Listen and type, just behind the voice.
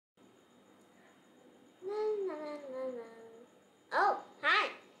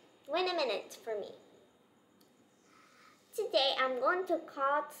minute for me. Today I'm going to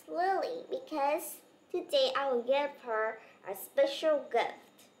call Lily because today I will give her a special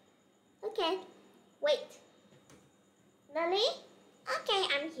gift. Okay, wait. Lily? Okay,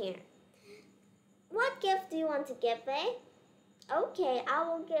 I'm here. What gift do you want to give me? Okay, I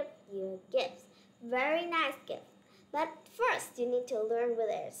will give you a gift. Very nice gift. But first, you need to learn with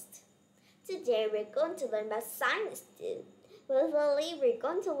this. Today, we're going to learn about science too. With Lily, we're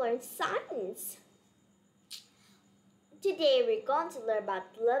going to learn science. Today, we're going to learn about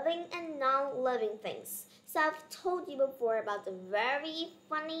living and non-living things. So I've told you before about the very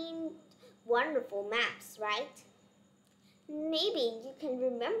funny, wonderful maps, right? Maybe you can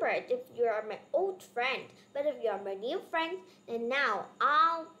remember it if you are my old friend. But if you are my new friend, then now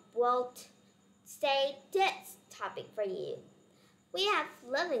I will say this topic for you. We have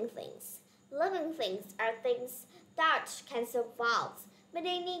living things. Living things are things that can survive, but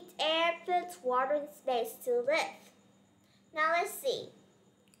they need air, food, water, and space to live. Now let's see.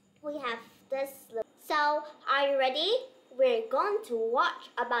 We have this. So are you ready? We're going to watch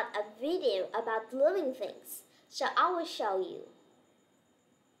about a video about living things. So I will show you.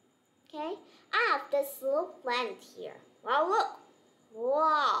 Okay, I have this little plant here. Wow, look.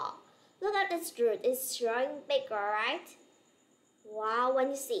 Wow. Look at this root. It's growing bigger, right? Wow, when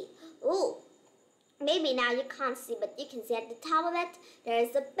you see. Ooh. Maybe now you can't see, but you can see at the top of it, there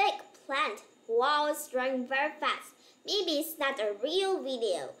is a big plant. Wow, it's growing very fast. Maybe it's not a real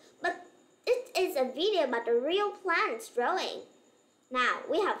video, but it is a video about a real plant growing. Now,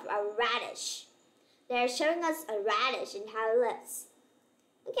 we have a radish. They're showing us a radish and how it lives.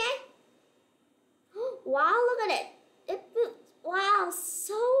 Okay? Wow, look at it. Wow,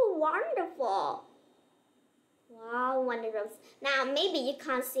 so wonderful. Wow, wonderful. Now, maybe you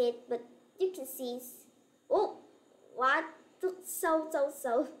can't see it, but you can see. Oh, what? Looks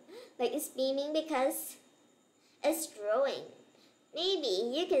so. Like it's beaming because it's growing.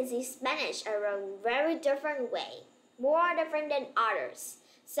 Maybe you can see Spanish are a very different way. More different than others.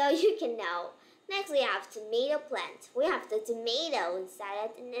 So you can know. Next, we have tomato plant. We have the tomato inside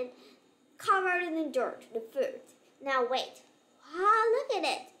it and then covered in the dirt, the fruit. Now wait. Wow, look at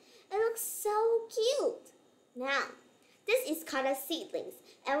it. It looks so cute. Now, this is called a seedlings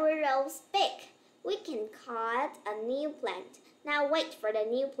and we grows big. We can call it a new plant. Now wait for the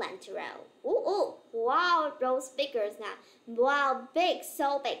new plant to grow. Ooh, wow, it grows bigger now. Wow, big,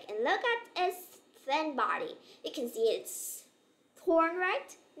 so big. And look at its thin body. You can see it's torn,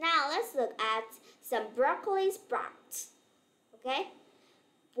 right? Now let's look at some broccoli sprouts. Okay?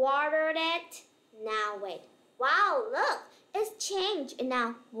 Watered it. Now wait. Wow, look. It's changed. And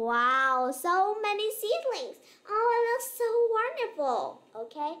now, wow, so many seedlings. Oh, it looks so wonderful.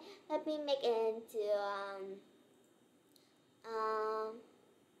 Okay? Let me make it into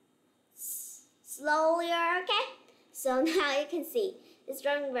slowly, okay? So now you can see it's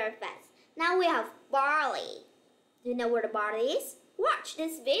growing very fast. Now we have barley. Do you know where the barley is? Watch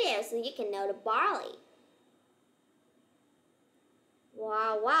this video so you can know the barley.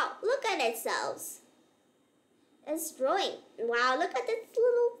 Wow, look at itself. It's growing. Wow, look at its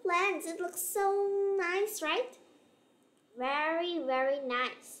little plants. It looks so nice, right? Very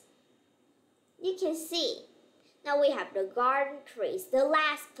nice. You can see. Now we have the garden trees, the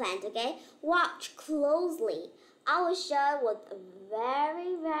last plant, okay? Watch closely. I will show it with a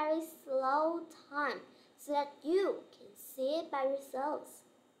very slow time so that you can see it by yourselves.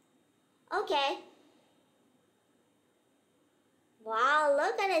 Okay. Wow,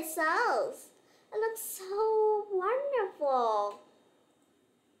 look at itself. It looks so wonderful.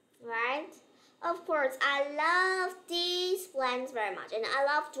 Right? Of course, I love these plants very much. And I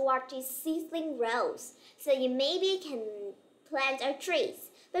love to watch these seedling grows. So you maybe can plant our trees.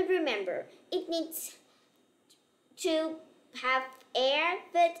 But remember, it needs to have air,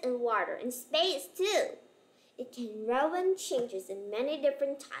 food, and water, and space too. It can grow and changes in many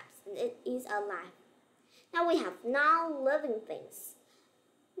different types, and it is alive. Now we have non-living things.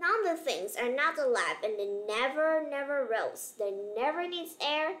 Non-living things are not alive and they never grows. They never needs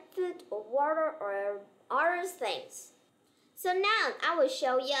air, food, or water, or other things. So now I will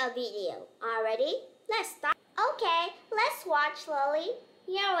show you a video. Are you ready? Let's start. Okay, let's watch Lily.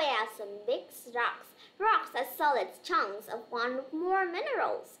 Here we have some big rocks. Rocks are solid chunks of one or more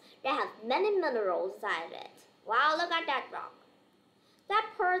minerals. They have many minerals inside it. Wow, look at that rock. That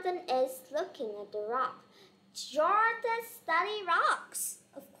person is looking at the rock. Georgia study rocks.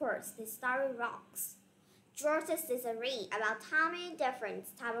 Of course, they study rocks. Georgia disagree about how many different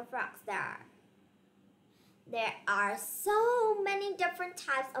types of rocks there are. There are so many different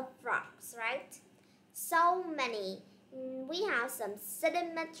types of rocks, right? So many. We have some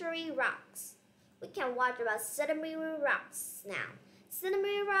sedimentary rocks. We can watch about sedimentary rocks now.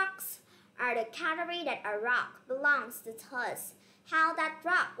 Sedimentary rocks are the category that a rock belongs to us. How that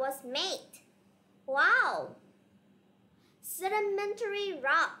rock was made. Wow! Sedimentary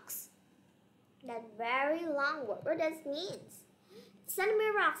rocks. That very long word. What does it mean?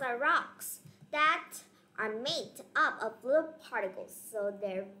 Sedimentary rocks are rocks that are made up of little particles. So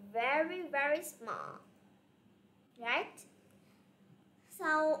they're very, very small. Right?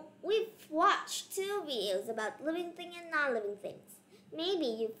 So we've watched 2 videos about living things and non-living things. Maybe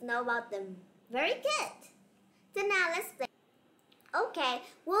you know about them. Very good. So now let's play. Okay,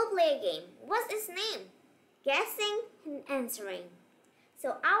 we'll play a game. What's its name? Guessing and answering.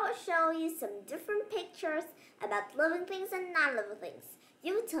 So I will show you some different pictures about living things and non-living things.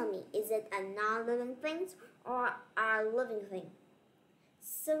 You tell me, is it a non-living thing or a living thing?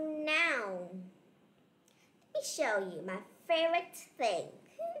 So now, let me show you my favorite thing.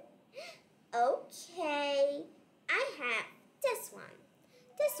 Okay, I have this one.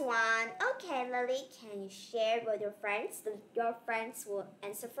 This one. Okay, Lily, can you share with your friends? Your friends will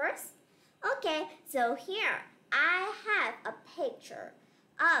answer first. Okay, so here I have a picture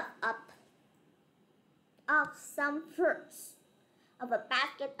of some fruits, of a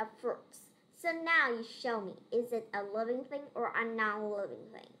basket of fruits. So now you show me, is it a living thing or a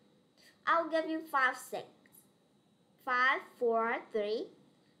non-living thing? I'll give you 5 seconds. 5, 4, 3,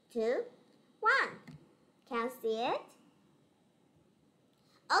 2, 1. Can you see it?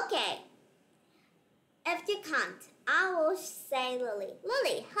 Okay. If you can't, I will say Lily.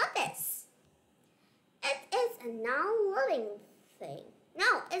 Lily, help us. It is a non-living thing.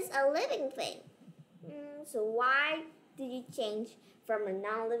 No, it's a living thing. So why did you change from a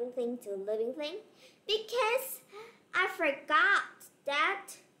non-living thing to a living thing? Because I forgot that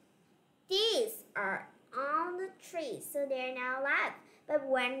these are on the tree, so they're not alive. But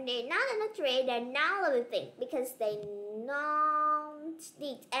when they're not in the tree, they're not living thing because they don't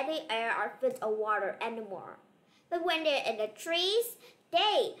need any air or food or water anymore. But when they're in the trees,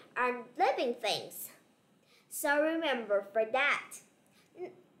 they are living things. So remember for that.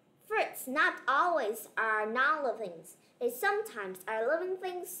 Fruits not always are non-living. They sometimes are living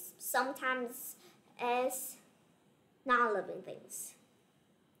things, sometimes as non-living things.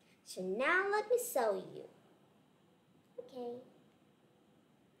 So now let me show you. Okay.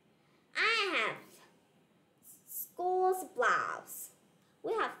 I have school supplies.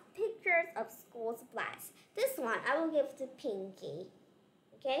 We have pictures of school supplies. This one I will give to Pinky.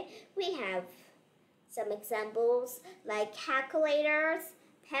 Okay. We have some examples like calculators,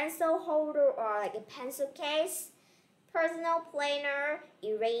 pencil holder or like a pencil case, personal planer,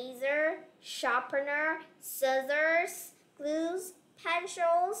 eraser, sharpener, scissors, glues,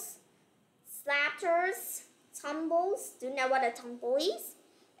 pencils, slappers, tumbles. Do you know what a tumble is?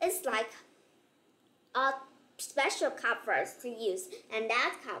 It's like a special cup for us to use, and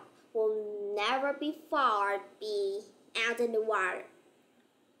that cup will never be out in the water.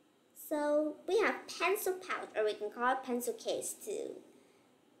 So we have pencil pouch, or we can call it pencil case too.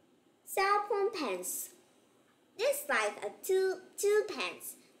 Cell phone pens. This is like a two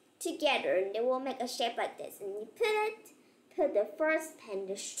pens together, and they will make a shape like this. And you put the first pen,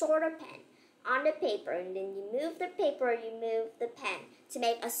 the shorter pen, on the paper, and then you move the paper, you move the pen to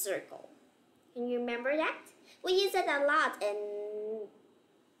make a circle. Can you remember that? We use it a lot in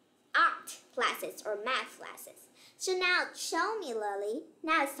art classes or math classes. So now show me, Lily.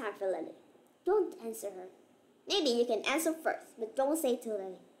 Now it's time for Lily. Don't answer her. Maybe you can answer first, but don't say to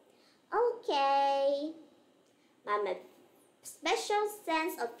Lily. Okay. My special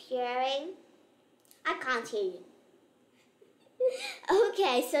sense of hearing. I can't hear you.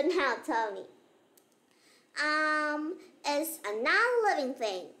 Okay, so now tell me. It's a non-living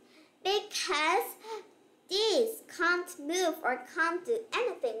thing because these can't move or can't do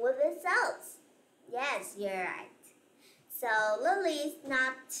anything with themselves. Yes, you're right. So Lily's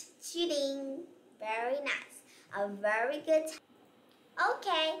not cheating. Very nice. A very good.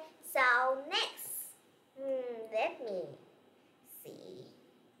 Okay, so next. Let me see.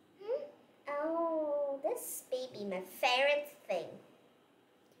 Oh, this baby, my favorite thing.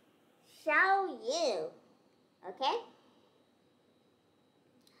 Show you. Okay?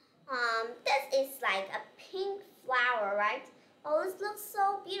 This is like a pink flower, right? Oh, this looks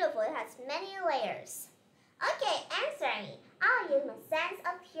so beautiful. It has many layers. Okay, answer me. I'll use my sense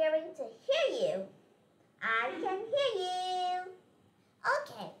of hearing to hear you. I can hear you.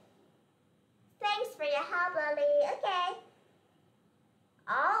 Okay. Thanks for your help, Lily. Okay.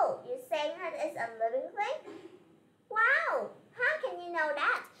 Oh, you're saying that it's a living thing? Wow, how can you know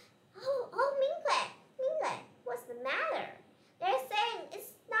that? Oh, Minh Khuê, what's the matter?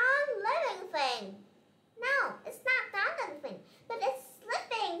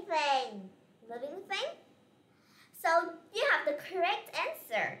 correct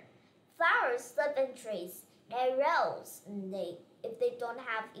answer. Flowers live in trees. They rose, and if they don't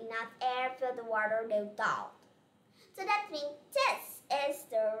have enough air for the water, they'll die. So that means this is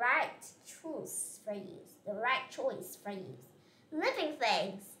the right choice for you. The right choice for you. Living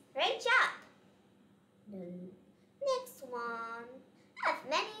things. Great job. The next one. I have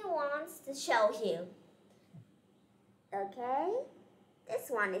many ones to show you. Okay? This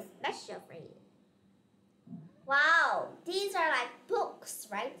one is special for you. Wow, these are like books,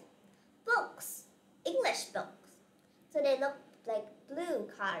 right? Books. English books. So they look like blue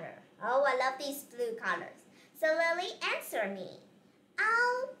color. Oh, I love these blue colors. So Lily, answer me.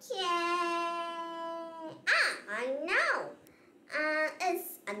 Okay. I know.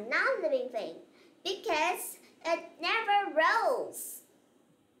 It's a non-living thing because it never rolls.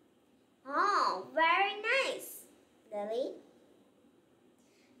 Oh, very nice, Lily.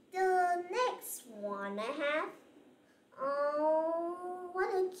 The next one I have. Oh, what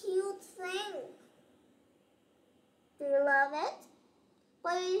a cute thing. Do you love it?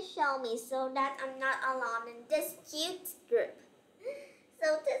 Please show me so that I'm not alone in this cute group. So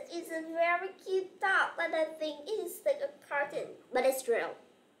this is a very cute dog, but I think it's like a cartoon, but it's real.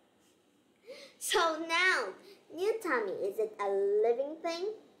 So now, you tell me, is it a living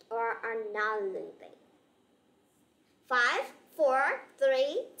thing or a non-living thing? 5, 4,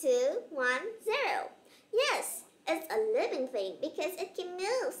 3, 2, 1, 0. Yes, it's a living thing because it can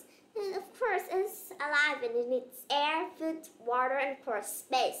move. And of course, it's alive and it needs air, food, water, and of course,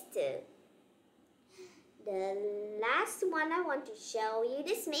 space too. The last one I want to show you,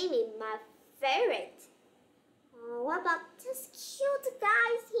 this may be my favorite. Oh, what about this cute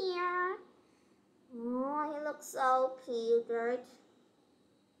guy here? Oh, he looks so cute, right?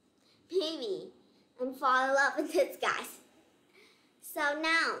 Maybe I'm falling in love with this guy. So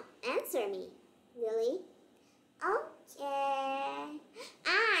now, answer me, Lily. Okay.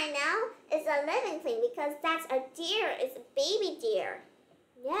 I know, it's a living thing because that's a deer, it's a baby deer.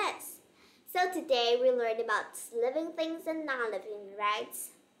 Yes. So today we learned about living things and non-living, right?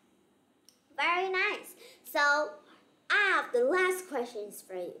 Very nice. So I have the last questions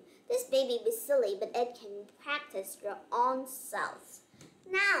for you. This may be silly, but it can practice your own self.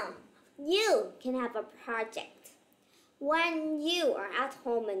 Now, you can have a project. When you are at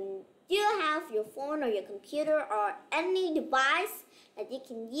home and you have your phone or your computer or any device that you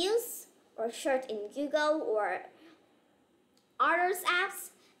can use or search in Google or others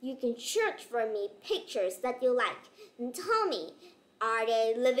apps, you can search for me pictures that you like and tell me, are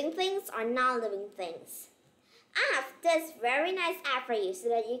they living things or non-living things? I have this very nice app for you so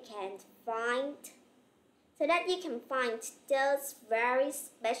that you can find those very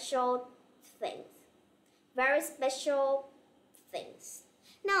special things. Very special things.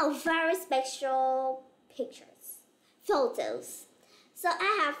 No, very special pictures, photos. So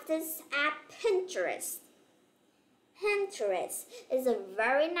I have this app, Pinterest. Pinterest is a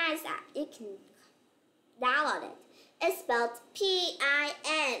very nice app. You can download it. It's spelled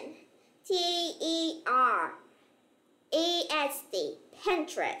Pinterest.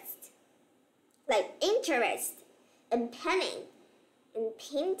 Pinterest. Like interest in penning and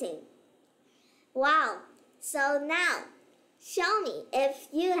painting. Wow. So now, show me if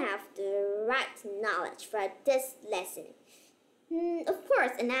you have the right knowledge for this lesson. Of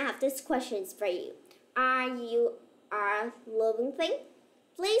course, and I have these questions for you. Are you a living thing?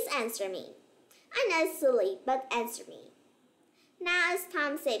 Please answer me. I know it's silly, but answer me. Now it's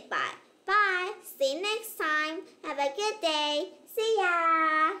time to say bye. Bye. See you next time. Have a good day. See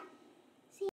ya.